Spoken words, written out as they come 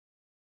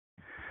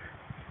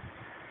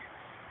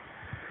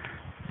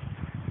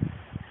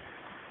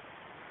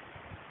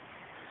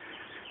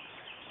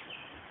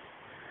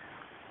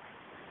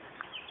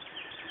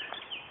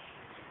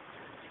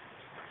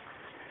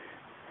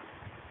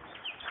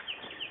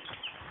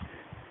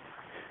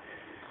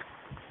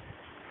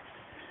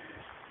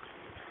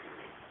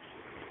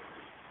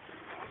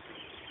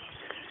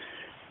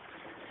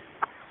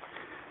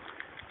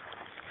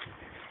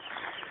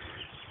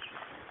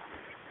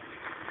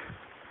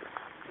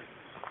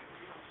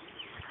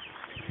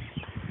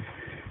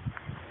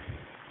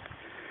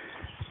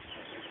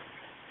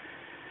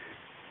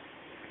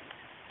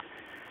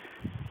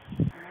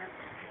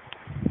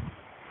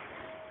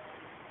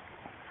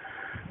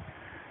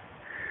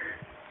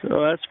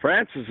Oh, that's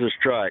Francis's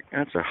trike.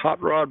 That's a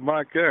hot rod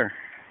bike there.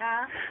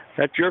 Huh?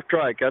 That's your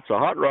trike. That's a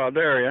hot rod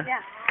there, yeah? Yeah.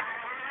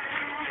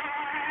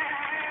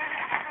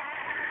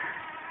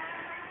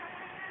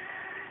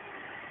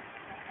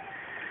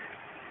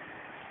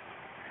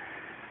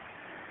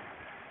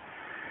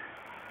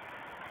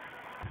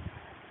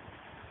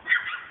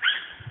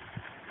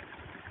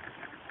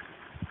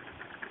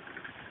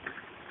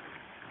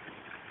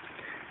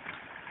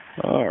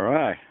 All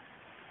right.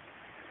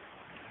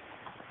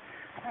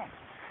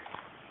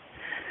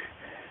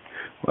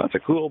 Well, that's a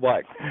cool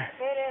bike. It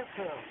is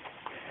cool.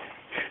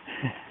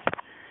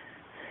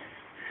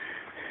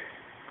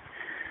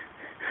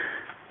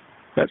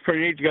 That's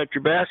pretty neat. You got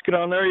your basket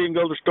on there. You can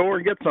go to the store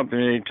and get something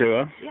you need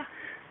to, huh? Yeah.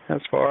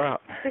 That's far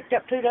out. Picked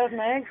up 2 dozen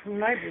eggs from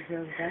neighbors the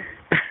other day.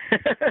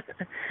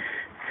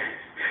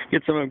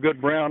 Get some of them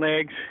good brown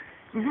eggs.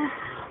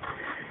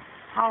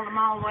 Hauled them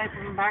all the way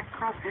from back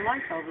across the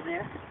lake over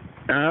there.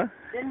 Uh-huh.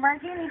 Didn't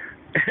break any.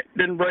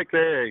 Didn't break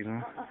the eggs,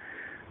 huh?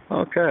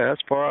 Okay,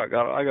 that's far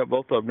out. I got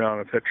both of them down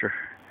in the picture.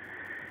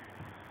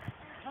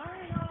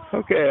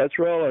 Okay, that's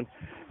rolling.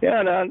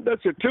 Yeah, now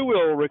that's a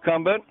 2-wheel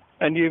recumbent,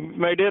 and you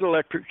made it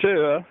electric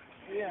too, huh?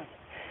 Yeah.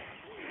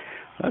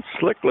 That's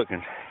slick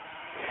looking.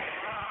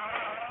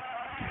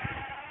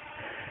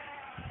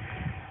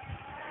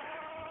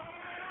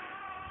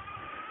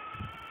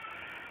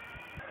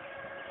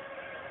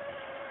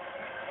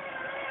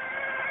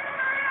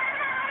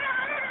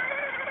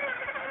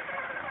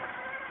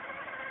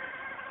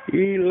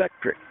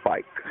 Electric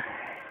bike.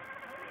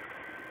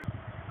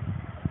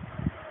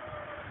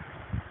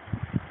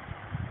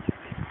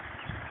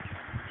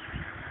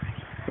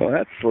 Well,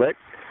 that's slick.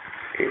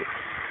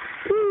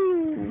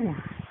 Woo.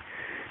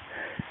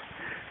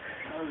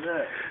 How's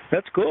that?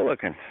 That's cool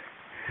looking.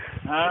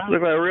 Huh?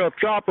 Look like a real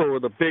chopper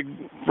with a big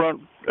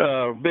front,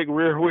 big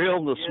rear wheel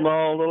and the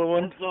small little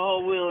one. That's the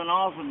whole wheel and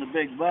all from the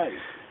big bike.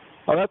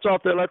 Oh, that's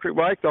off the electric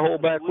bike, the whole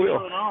back wheel.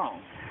 Wheel and all.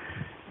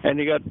 And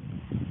you got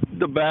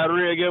the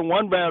battery again.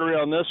 One battery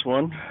on this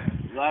one.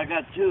 Well, I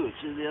got 2.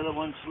 See, the other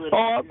one slid.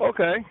 Oh,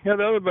 okay. Yeah,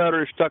 the other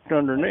battery's stuck I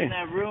underneath. didn't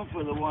have room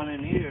for the one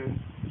in here,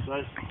 so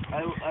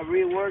I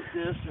reworked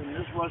this, and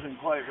this wasn't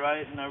quite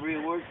right, and I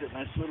reworked it, and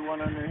I slid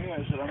one under here.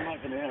 I said, I'm not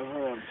going to have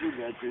her have 2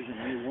 batteries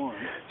and me one.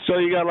 So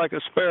you got like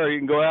a spare. You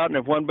can go out, and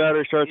if one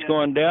battery starts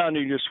going down,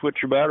 you just switch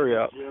your battery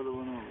out. The other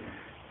one over.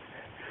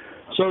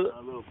 So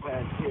a little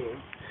pack here.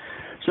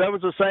 So that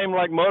was the same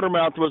like motor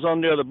mount that was on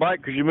the other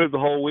bike because you moved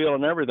the whole wheel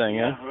and everything,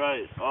 yeah?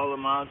 Right. All the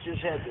mounts. Just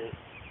had to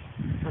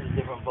put a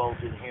different bolt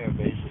in here,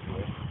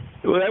 basically.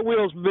 Well, that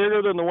wheel's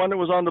bigger than the one that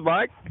was on the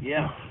bike?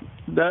 Yeah.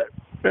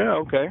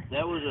 Yeah, okay.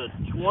 That was a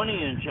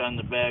 20-inch on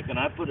the back, and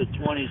I put a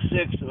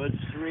 26, so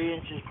it's 3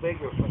 inches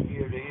bigger from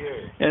here to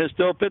here. And it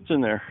still fits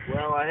in there?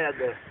 Well, I had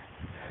to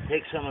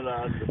take some of the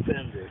out of the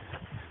fender.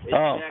 They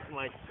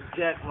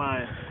jack my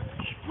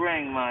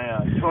spring,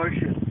 my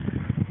torsion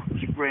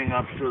spring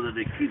up so that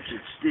it keeps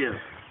it stiff.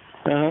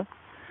 Uh-huh.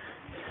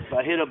 If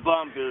I hit a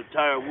bump, the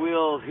tire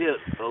will hit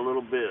a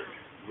little bit.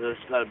 There's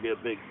got to be a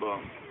big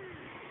bump.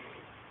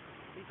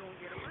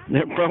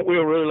 That front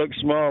wheel really looks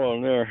small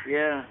on there.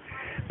 Yeah.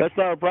 That's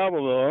not a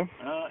problem, though,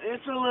 huh?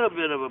 It's a little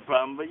bit of a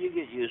problem, but you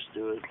get used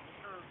to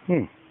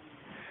it.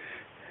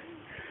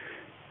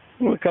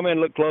 We'll come in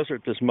and look closer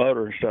at this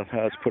motor and stuff,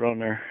 how it's put on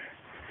there.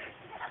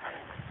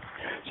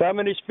 So how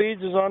many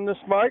speeds is on this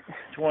bike?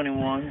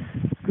 21.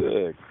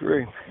 Good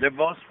grief. They're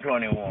both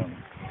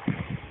 21.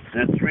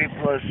 They're 3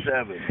 plus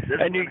 7. This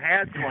one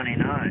had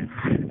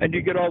 29. And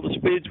you get all the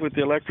speeds with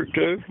the electric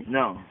too?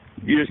 No.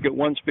 You just get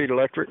one speed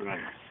electric? Right.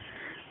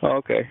 Oh,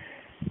 okay.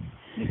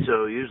 And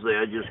so usually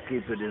I just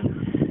keep it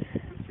in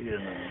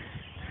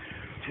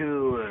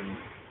 2, and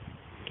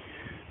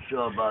so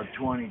about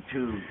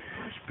 22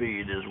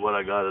 speed is what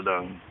I got it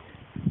on.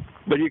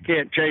 But you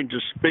can't change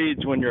the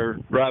speeds when you're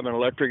driving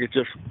electric. It's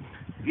just.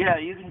 Yeah,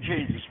 you can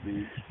change the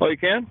speeds. Oh, you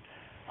can?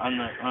 On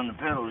the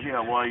pedals, yeah,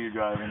 while you're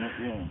driving it,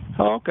 yeah.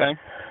 Oh, okay.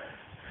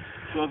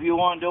 So if you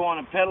don't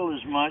want to pedal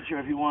as much, or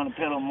if you want to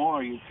pedal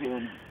more, you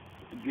can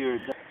gear it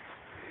down.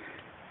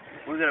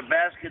 We got a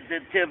basket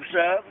that tips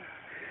up.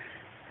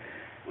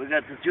 We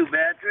got the 2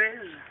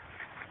 batteries,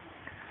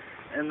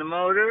 and the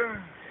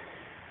motor,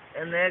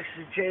 and the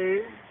extra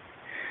chain.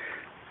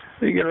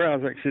 You get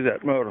around so I can see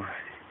that motor.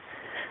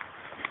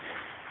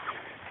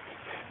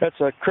 That's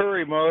a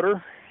Curry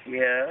motor.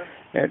 Yeah.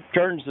 It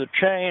turns the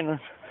chain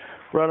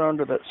right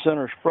under that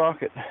center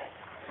sprocket.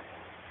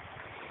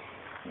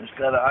 It's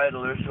got an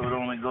idler, so it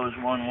only goes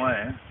one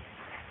way.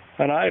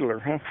 An idler,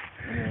 huh?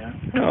 Yeah.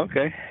 Oh,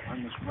 okay.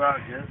 On the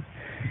sprocket.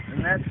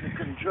 And that's the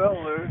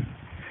controller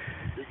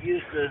that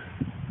used to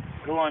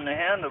go on the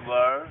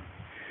handlebar.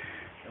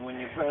 And when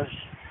you press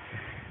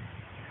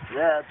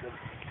that,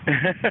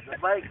 the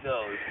bike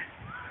goes.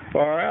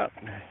 Far out.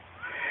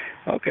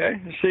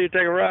 Okay. Let's see you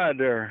take a ride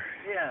there.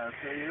 Yeah,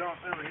 so you don't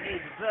really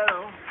need the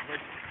pedal, but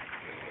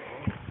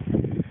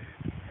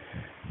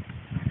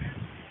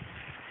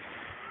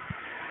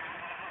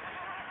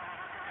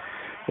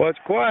well, it's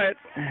quiet.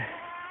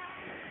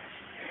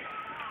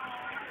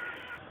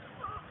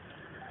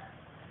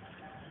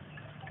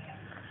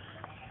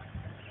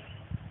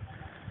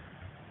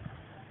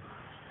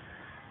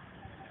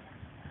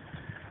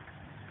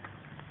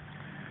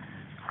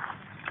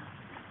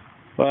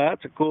 Well,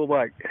 that's a cool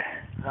bike.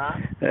 Huh?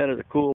 That is a cool